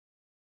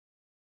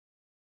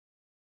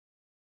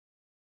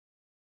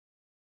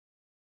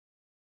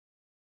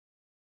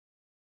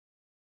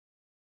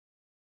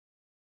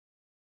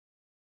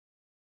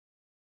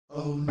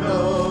Oh no,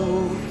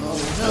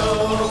 oh no,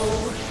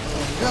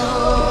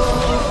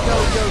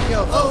 oh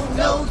no, oh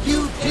no,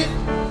 you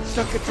didn't.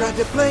 Sucker tried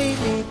to play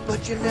me,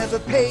 but you never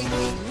paid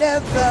me,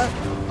 never.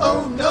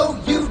 Oh no,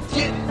 you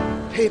didn't.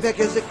 Payback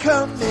isn't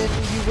coming,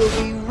 you will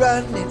be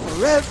running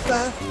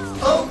forever.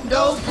 Oh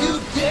no,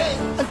 you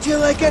didn't.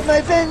 Until I get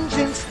my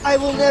vengeance, I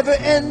will never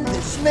end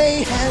this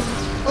mayhem.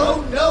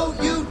 Oh no,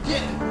 you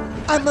didn't.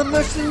 I'm a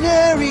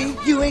mercenary,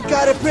 you ain't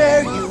got a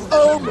prayer, you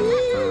owe me.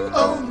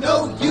 Oh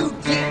no, you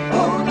didn't.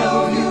 Oh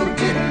no, you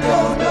didn't.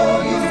 Oh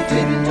no, you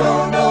didn't.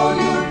 Oh no,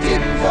 you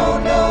didn't. Oh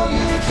no,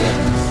 you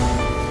didn't.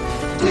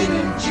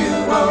 Didn't you?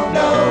 Oh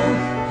no,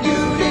 you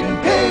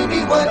didn't pay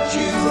me what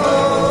you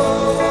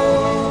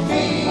owe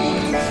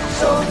me.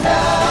 So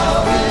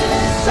now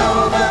it's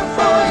over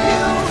for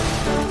you.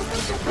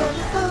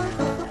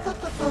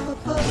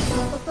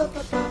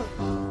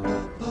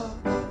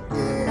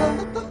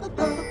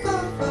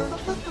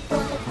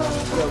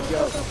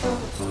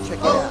 Check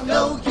it out. Oh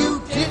no, you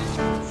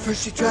didn't.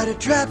 First you try to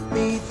trap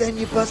me, then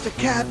you bust a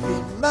cap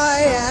in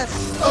my ass.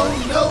 Oh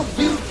no,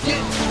 you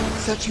didn't.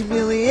 Such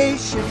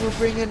humiliation will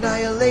bring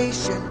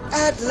annihilation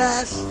at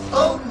last.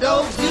 Oh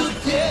no, you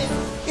didn't.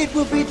 It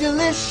will be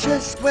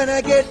delicious when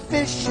I get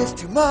vicious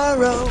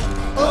tomorrow.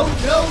 Oh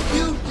no,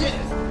 you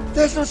didn't.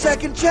 There's no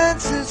second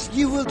chances,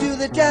 you will do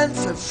the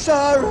dance of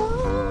sorrow.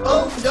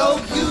 Oh no,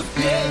 you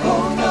didn't.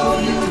 Oh no,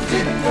 you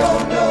didn't. Oh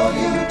no,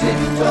 you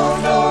didn't. Oh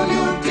no,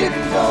 you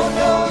didn't. Oh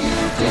no, you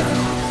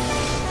didn't.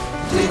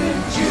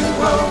 Didn't you?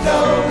 Oh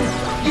no,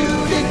 you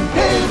didn't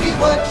pay me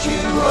what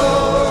you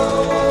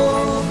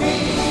owe me.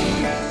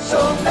 So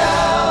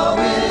now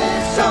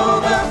it's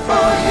over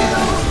for you.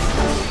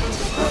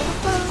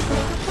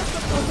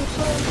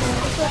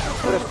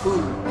 What a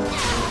fool.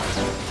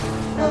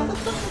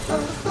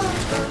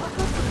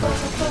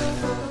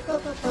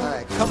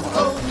 Alright, come on.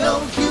 Oh no,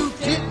 you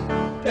didn't.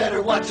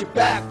 Better watch your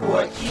back,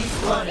 boy, keep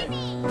running.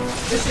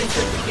 This ain't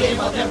just a game,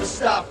 I'll never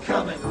stop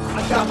coming.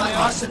 I got my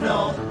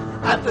arsenal,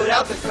 I put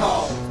out the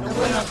call. And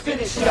when I'm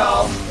finished,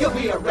 y'all, you'll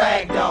be a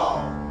rag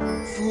doll.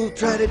 Fool,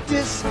 try to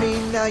diss me,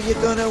 now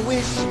you're gonna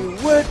wish you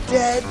were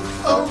dead.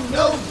 Oh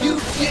no, you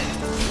didn't.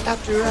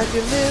 After I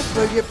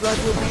deliver, your blood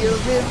will be a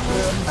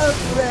river of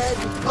red.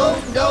 Oh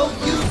no,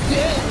 you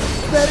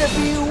didn't. Better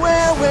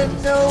beware when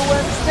no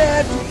one's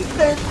there to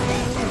defend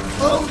me.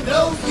 Oh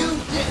no, you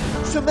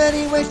didn't. So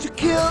many ways to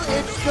kill,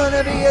 it's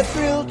gonna be a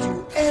thrill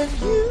to end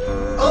you.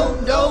 Oh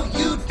no,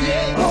 you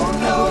didn't. Oh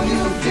no,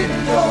 you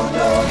didn't. Oh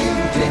no, you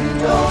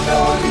didn't. Oh no,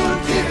 you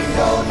didn't.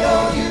 Oh no,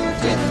 you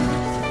didn't.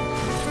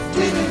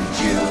 Didn't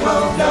you?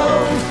 Oh no,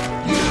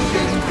 you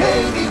didn't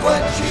pay me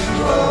what you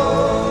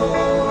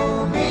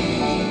owe me.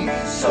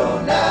 So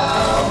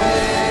now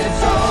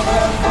it's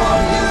over for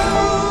you.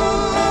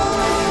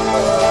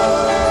 Oh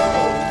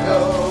no,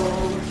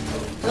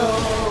 no,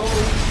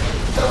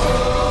 no,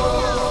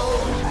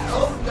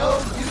 oh no,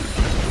 you.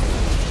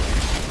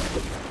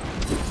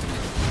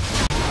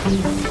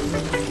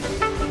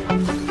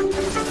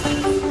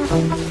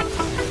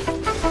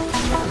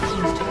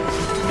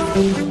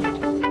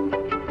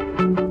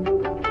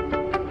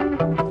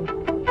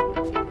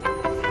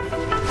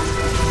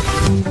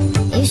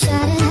 You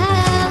shout it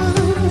out,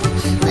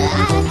 but I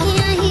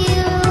can't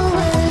hear a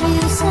word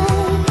you say.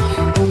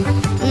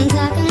 I'm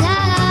talking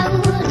loud,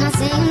 not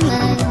saying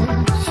much.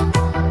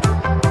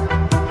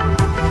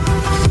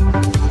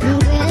 I'm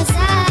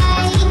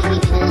criticized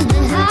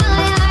how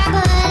your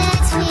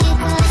bullets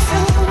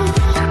ricochet.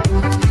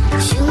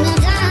 Shoot me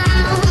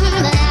down,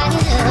 but I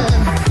get up.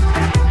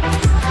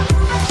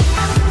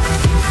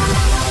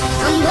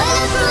 I'm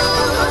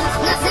bulletproof,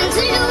 nothing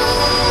to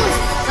lose.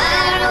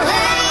 Far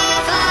away,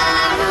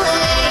 far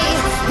away.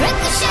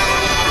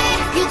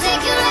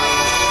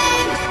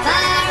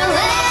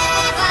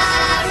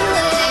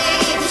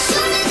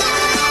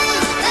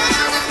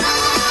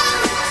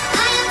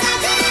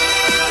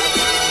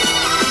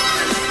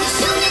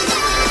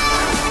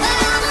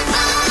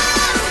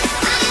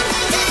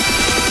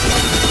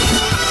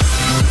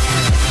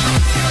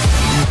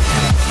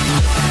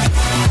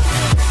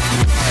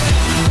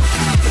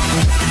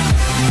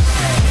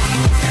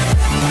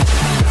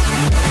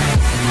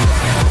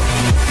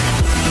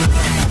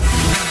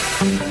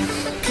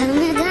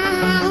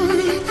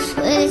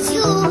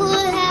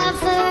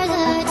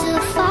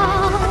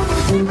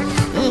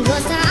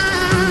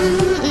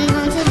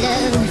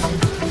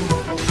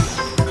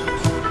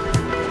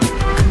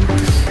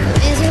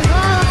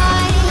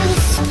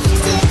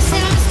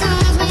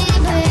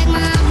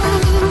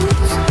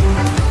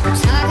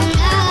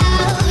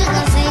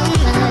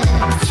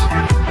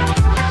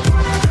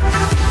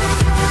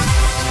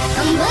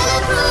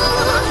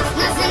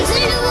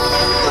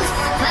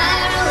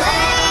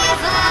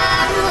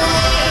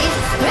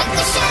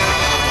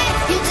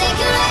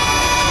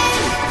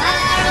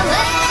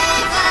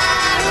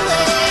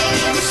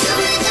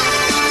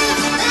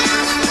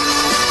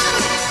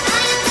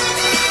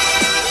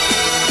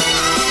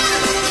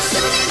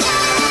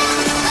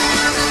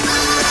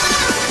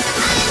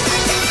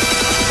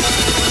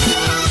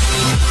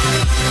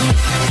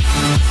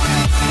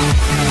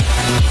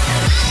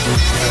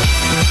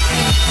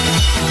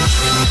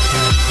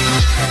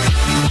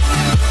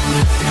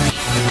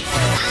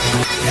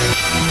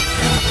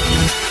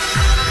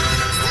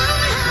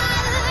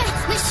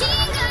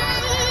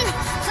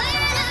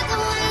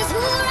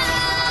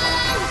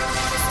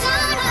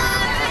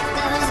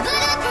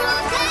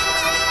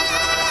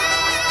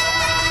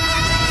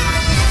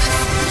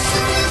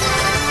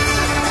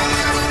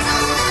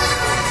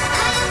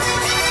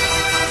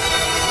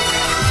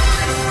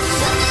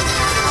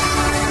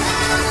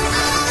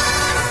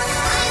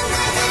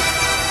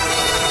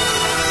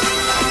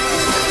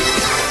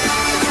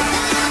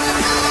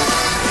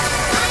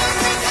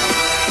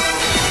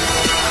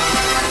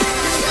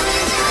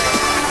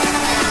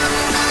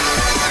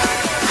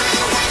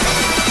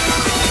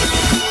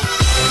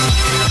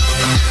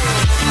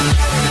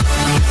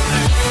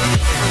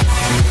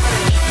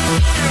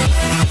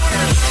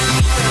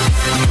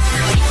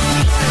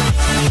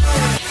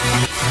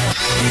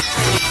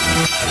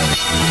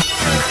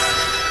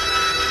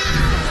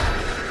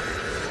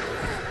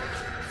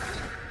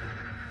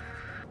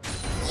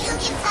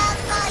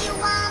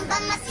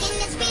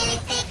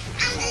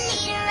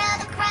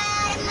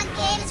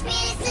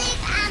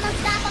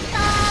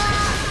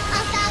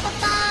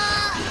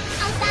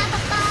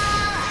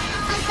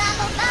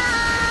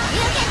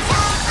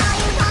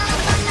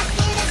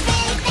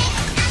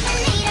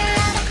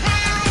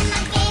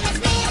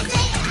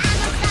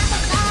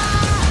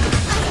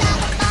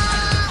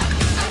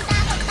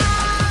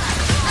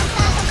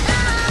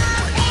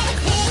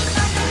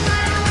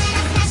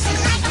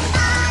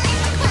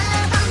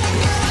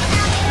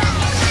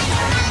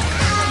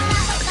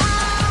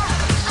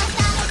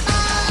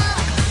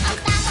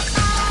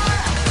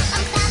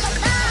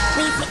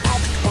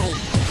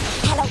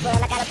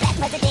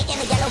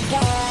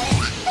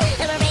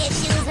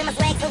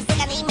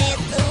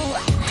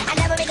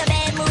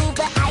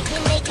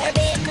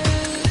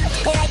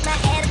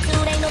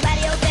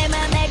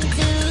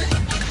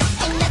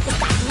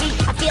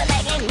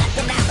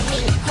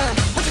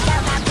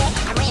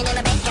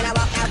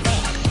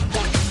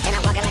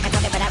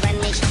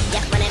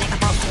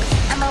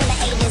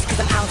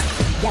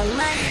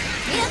 money.